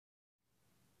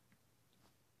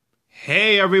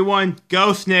Hey everyone,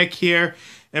 Ghost Nick here.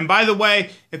 And by the way,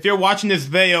 if you're watching this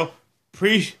video,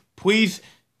 please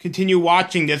continue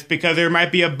watching this because there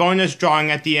might be a bonus drawing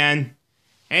at the end.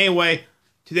 Anyway,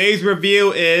 today's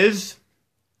review is...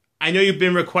 I know you've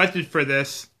been requested for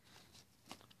this.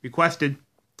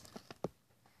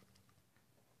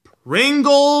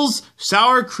 Pringles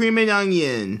sour cream and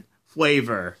onion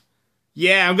flavor.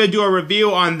 Yeah, I'm gonna do a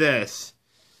review on this.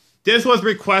 This was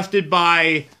requested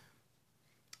by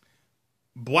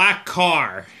Black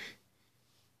Car.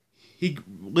 He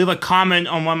leave a comment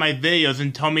on one of my videos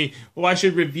and tell me, well, I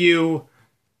should review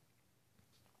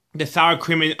the sour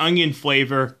cream and onion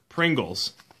flavor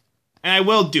Pringles. And I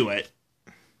will do it.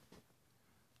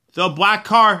 So Black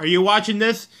Car, are you watching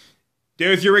this?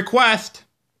 There's your request.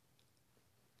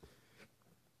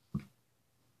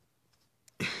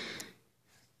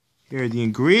 Here are the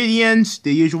ingredients,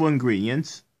 the usual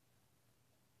ingredients.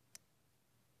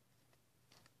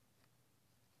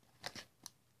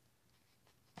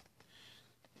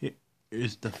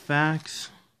 Here's the facts.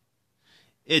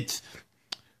 It's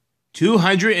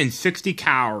 260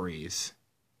 calories.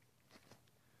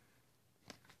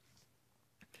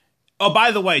 Oh,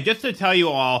 by the way, just to tell you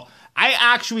all, I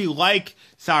actually like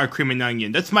sour cream and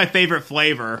onion. That's my favorite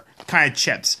flavor, kind of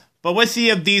chips. But let's see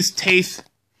if these taste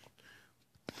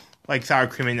like sour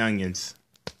cream and onions.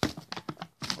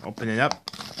 Open it up.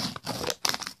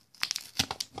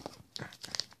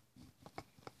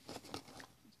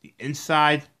 The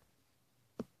inside.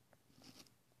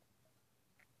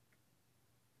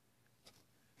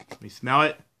 Let me smell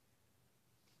it.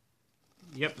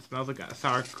 Yep, it smells like a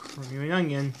sour cream and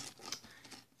onion.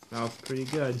 Smells pretty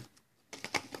good.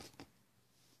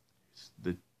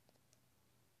 The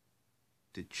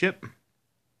chip.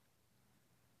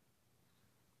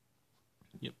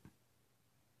 Yep.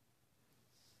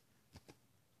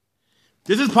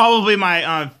 This is probably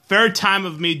my third time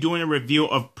of me doing a review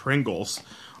of Pringles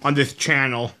on this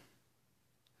channel.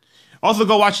 Also,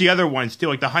 go watch the other ones too,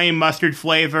 like the honey mustard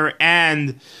flavor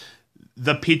and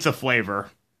the pizza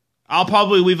flavor. I'll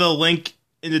probably leave a link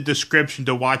in the description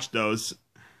to watch those.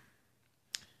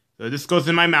 So this goes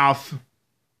in my mouth.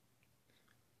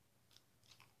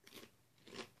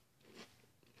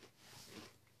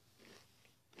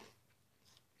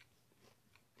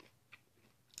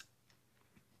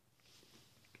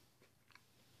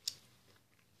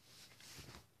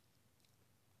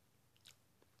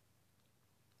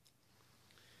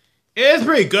 It is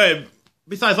pretty good.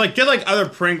 Besides, just like other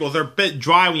Pringles, they're a bit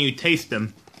dry when you taste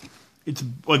them. It's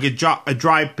like a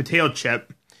dry potato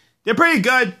chip. They're pretty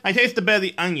good. I taste a bit of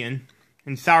the onion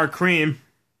and sour cream.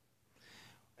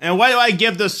 And what do I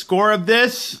give the score of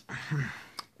this?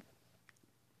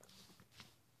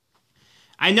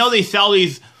 I know they sell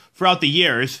these throughout the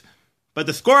years, but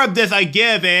the score of this I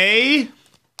give a...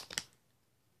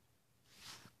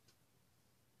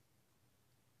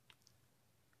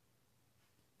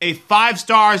 a 5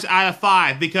 stars out of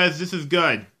 5 because this is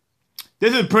good.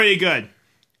 This is pretty good.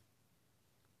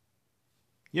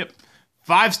 Yep.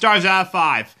 5 stars out of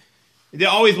 5. They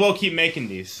always will keep making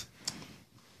these.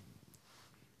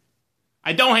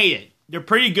 I don't hate it. They're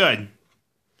pretty good.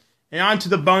 And on to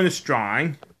the bonus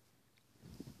drawing.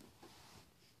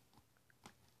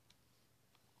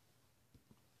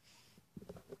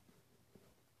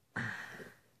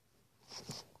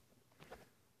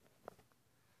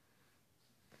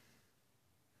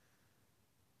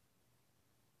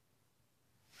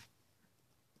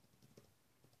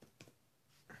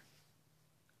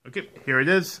 Okay, here it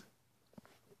is.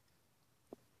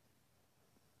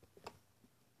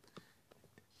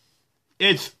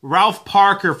 It's Ralph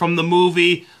Parker from the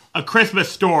movie A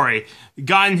Christmas Story.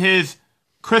 Gotten his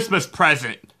Christmas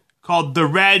present called the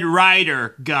Red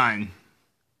Ryder gun.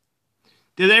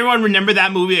 Did anyone remember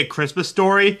that movie, A Christmas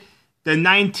Story? The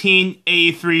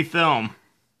 1983 film.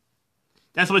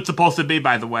 That's what it's supposed to be,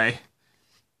 by the way.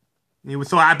 He was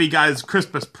so happy he got his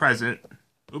Christmas present.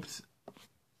 Oops.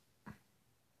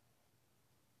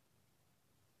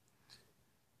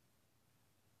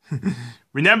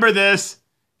 Remember this.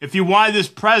 If you wanted this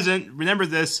present, remember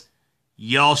this.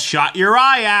 You'll shut your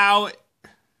eye out.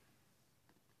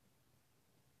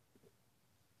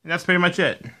 And that's pretty much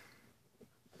it.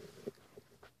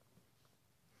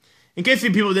 In case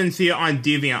you people didn't see it on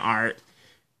DeviantArt.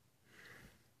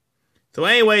 So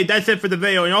anyway, that's it for the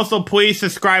video. And also please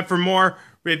subscribe for more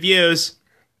reviews.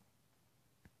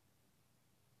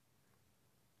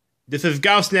 This is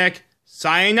Ghost Nick,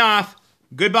 signing off.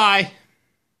 Goodbye.